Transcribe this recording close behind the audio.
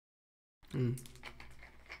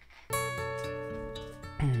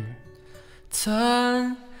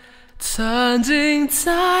曾经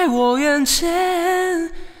在我眼前，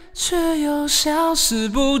却又消失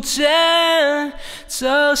不见。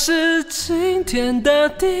这是今天的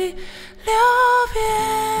第6遍。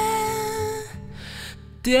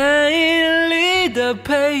电影里的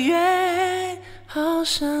配乐，好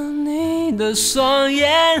像你的双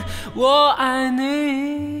眼，我爱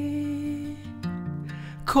你，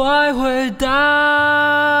快回到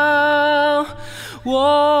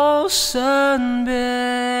我身边。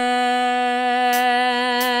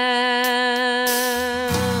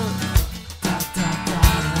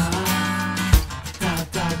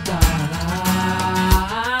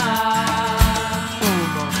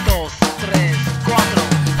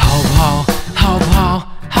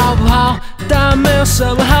好不好？答案没有什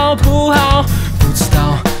么好不好，不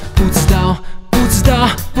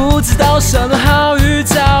知道什么好预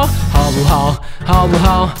兆，好不好？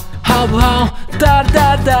哒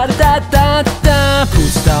哒哒哒哒哒，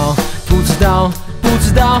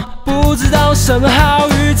不知道什么好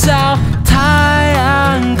预兆。太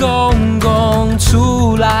阳公公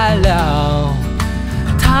出来了，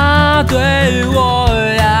他对我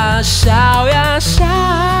呀笑呀笑，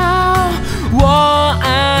我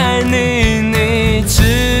爱你，你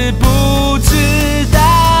知不知道？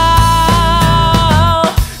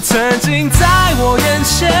曾经在我眼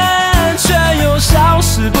前，却又消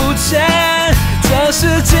失不见。这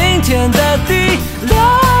是今天的第6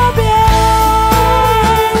遍。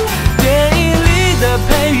电影里的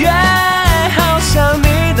配乐，好像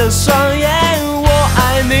你的双眼，我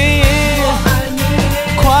爱你，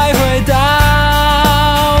快回到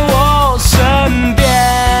我身边。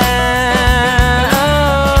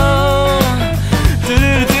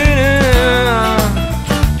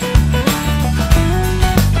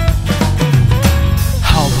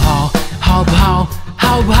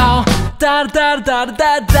好不好？哒哒哒哒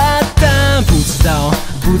哒哒哒，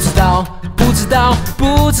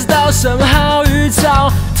不知道什么好预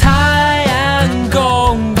兆。太阳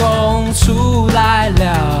公公出来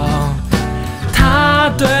了，他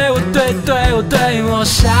对我对我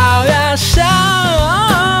笑呀笑，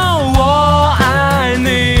我爱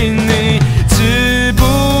你，你知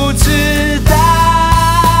不知道？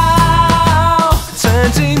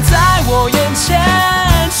曾经在我眼前，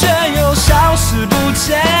却又消失不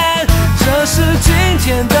见。这是今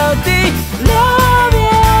天的第6遍。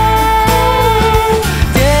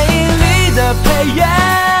电影里的配乐，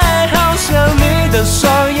好像你的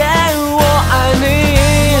双眼，我爱你，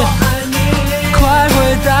快回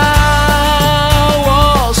到我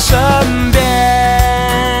身边。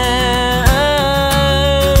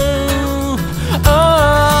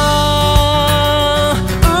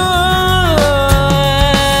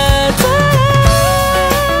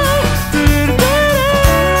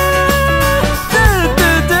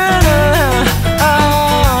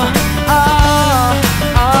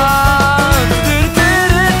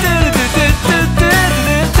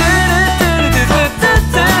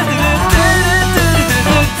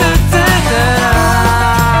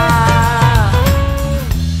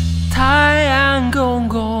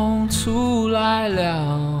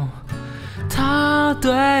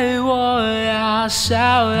对我呀笑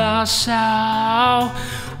呀笑，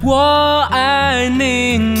我爱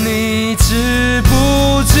你，你知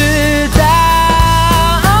不知道？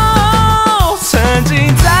曾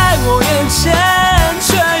经在我眼前，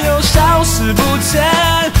却又消失不见。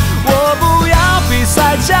我不要比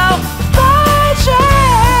赛交